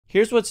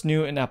Here's what's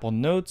new in Apple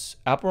Notes,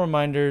 Apple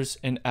Reminders,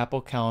 and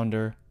Apple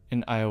Calendar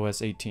in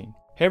iOS 18.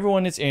 Hey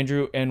everyone, it's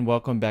Andrew and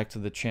welcome back to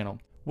the channel.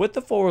 With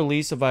the full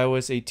release of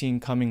iOS 18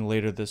 coming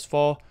later this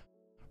fall,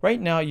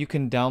 right now you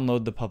can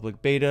download the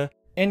public beta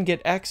and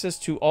get access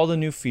to all the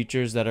new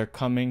features that are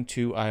coming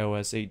to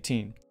iOS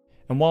 18.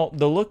 And while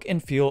the look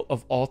and feel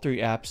of all three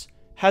apps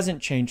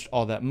hasn't changed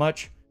all that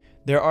much,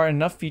 there are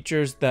enough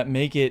features that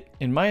make it,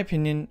 in my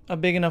opinion, a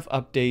big enough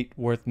update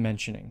worth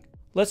mentioning.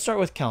 Let's start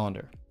with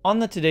Calendar. On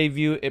the Today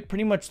view, it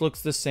pretty much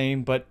looks the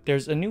same, but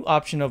there's a new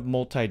option of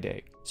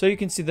multi-day, so you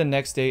can see the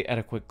next day at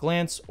a quick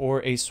glance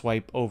or a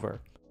swipe over.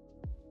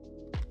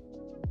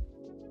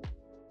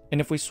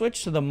 And if we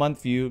switch to the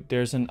month view,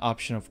 there's an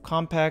option of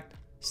compact,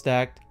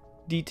 stacked,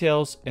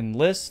 details, and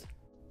list.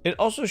 It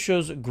also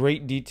shows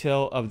great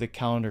detail of the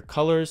calendar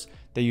colors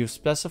that you've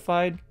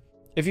specified.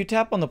 If you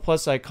tap on the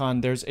plus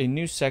icon, there's a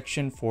new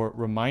section for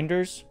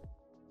reminders.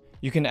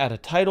 You can add a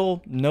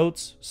title,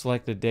 notes,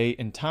 select the date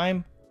and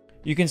time.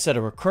 You can set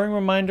a recurring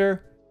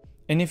reminder,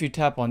 and if you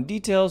tap on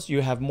details,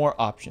 you have more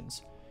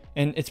options.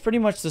 And it's pretty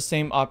much the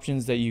same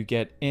options that you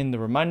get in the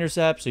Reminders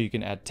app, so you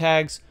can add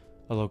tags,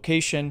 a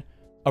location,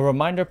 a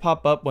reminder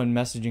pop up when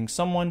messaging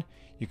someone,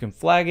 you can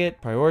flag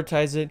it,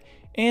 prioritize it,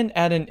 and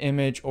add an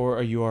image or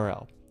a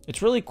URL.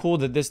 It's really cool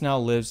that this now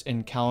lives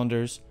in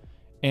calendars,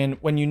 and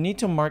when you need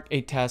to mark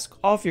a task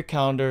off your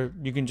calendar,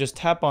 you can just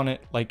tap on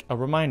it like a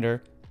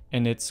reminder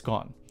and it's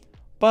gone.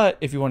 But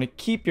if you want to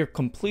keep your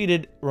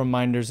completed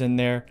reminders in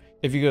there,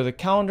 if you go to the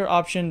calendar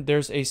option,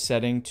 there's a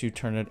setting to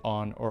turn it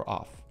on or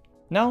off.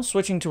 Now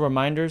switching to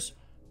reminders,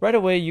 right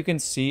away you can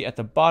see at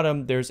the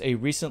bottom there's a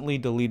recently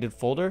deleted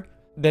folder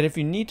that if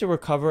you need to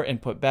recover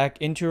and put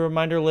back into your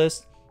reminder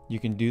list, you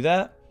can do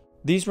that.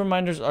 These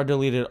reminders are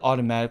deleted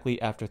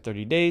automatically after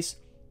 30 days.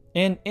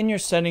 And in your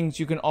settings,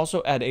 you can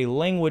also add a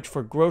language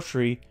for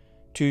grocery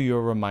to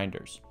your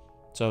reminders.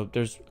 So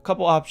there's a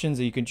couple options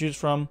that you can choose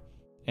from,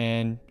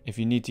 and if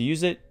you need to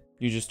use it,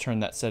 you just turn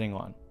that setting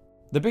on.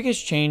 The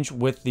biggest change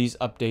with these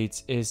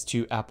updates is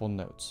to Apple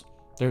Notes.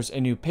 There's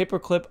a new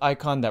paperclip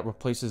icon that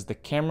replaces the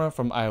camera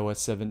from iOS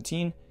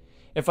 17.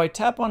 If I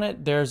tap on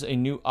it, there's a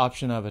new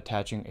option of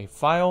attaching a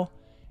file,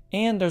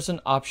 and there's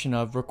an option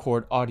of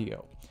record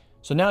audio.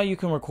 So now you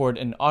can record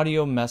an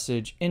audio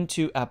message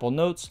into Apple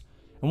Notes,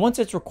 and once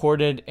it's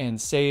recorded and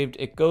saved,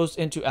 it goes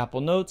into Apple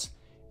Notes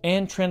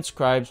and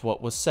transcribes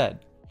what was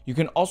said. You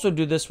can also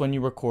do this when you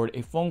record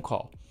a phone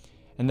call,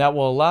 and that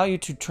will allow you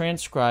to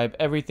transcribe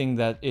everything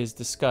that is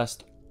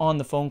discussed on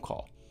the phone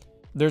call.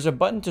 There's a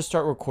button to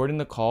start recording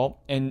the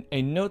call and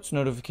a notes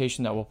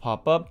notification that will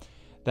pop up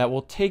that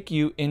will take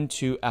you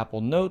into Apple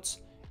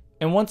Notes,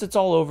 and once it's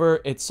all over,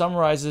 it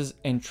summarizes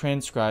and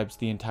transcribes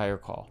the entire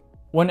call.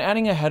 When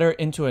adding a header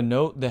into a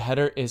note, the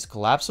header is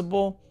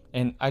collapsible,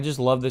 and I just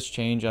love this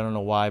change. I don't know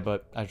why,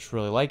 but I just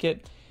really like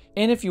it.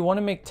 And if you want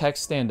to make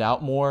text stand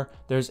out more,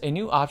 there's a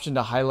new option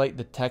to highlight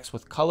the text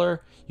with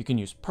color. You can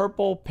use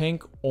purple,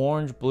 pink,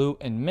 orange, blue,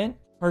 and mint.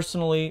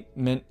 Personally,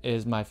 mint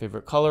is my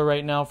favorite color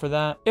right now for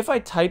that. If I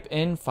type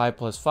in 5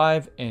 plus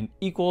 5 and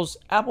equals,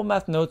 Apple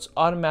Math Notes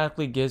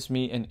automatically gives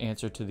me an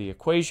answer to the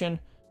equation.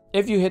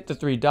 If you hit the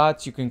three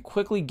dots, you can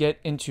quickly get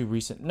into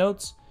recent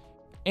notes,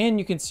 and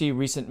you can see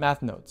recent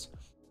math notes.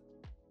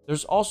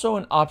 There's also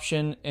an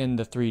option in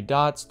the three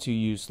dots to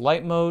use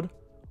light mode,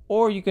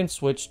 or you can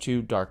switch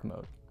to dark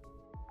mode.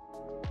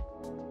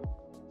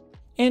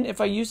 And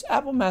if I use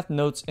Apple Math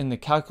Notes in the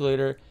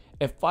calculator,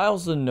 it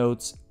files the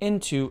notes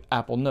into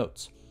Apple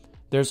Notes.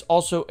 There's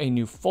also a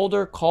new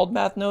folder called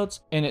Math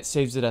Notes, and it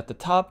saves it at the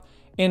top.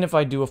 And if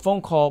I do a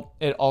phone call,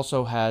 it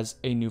also has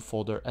a new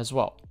folder as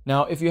well.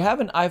 Now, if you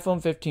have an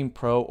iPhone 15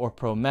 Pro or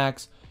Pro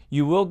Max,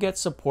 you will get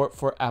support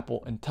for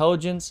Apple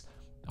Intelligence.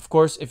 Of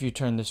course, if you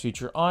turn this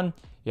feature on,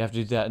 you have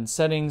to do that in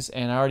settings,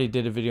 and I already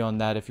did a video on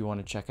that if you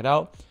want to check it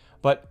out.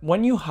 But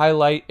when you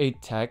highlight a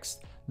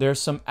text, there's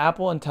some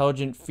Apple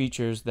Intelligent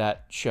features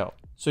that show.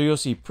 So you'll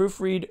see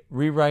proofread,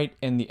 rewrite,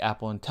 and the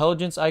Apple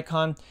Intelligence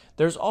icon.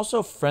 There's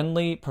also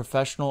friendly,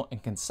 professional,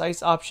 and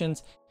concise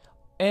options.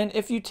 And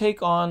if you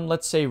take on,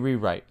 let's say,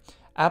 rewrite,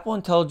 Apple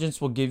Intelligence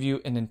will give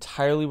you an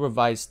entirely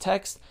revised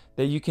text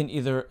that you can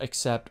either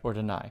accept or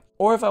deny.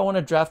 Or if I want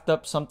to draft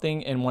up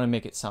something and want to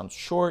make it sound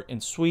short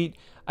and sweet,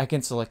 I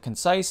can select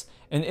concise,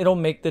 and it'll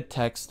make the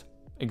text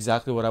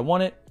exactly what I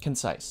want it,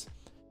 concise.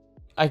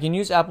 I can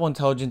use Apple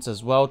Intelligence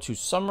as well to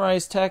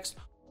summarize text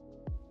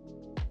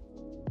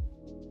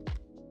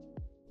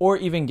or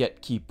even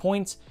get key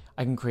points.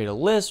 I can create a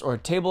list or a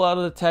table out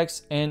of the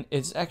text, and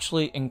it's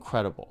actually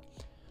incredible.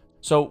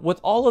 So with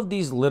all of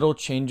these little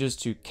changes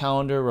to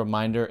calendar,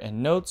 reminder,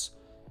 and notes,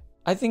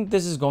 I think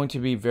this is going to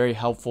be very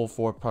helpful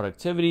for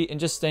productivity and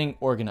just staying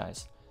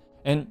organized.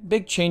 And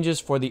big changes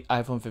for the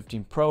iPhone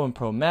 15 Pro and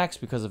Pro Max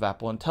because of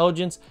Apple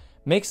Intelligence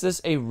makes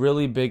this a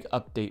really big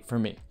update for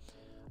me.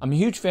 I'm a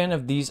huge fan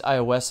of these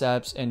iOS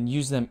apps and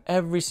use them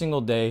every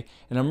single day,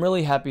 and I'm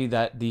really happy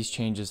that these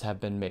changes have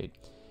been made.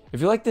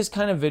 If you like this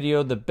kind of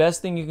video, the best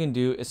thing you can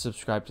do is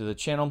subscribe to the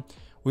channel.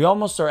 We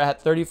almost are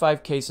at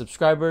 35K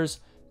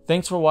subscribers.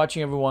 Thanks for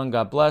watching, everyone.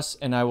 God bless,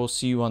 and I will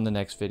see you on the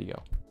next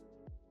video.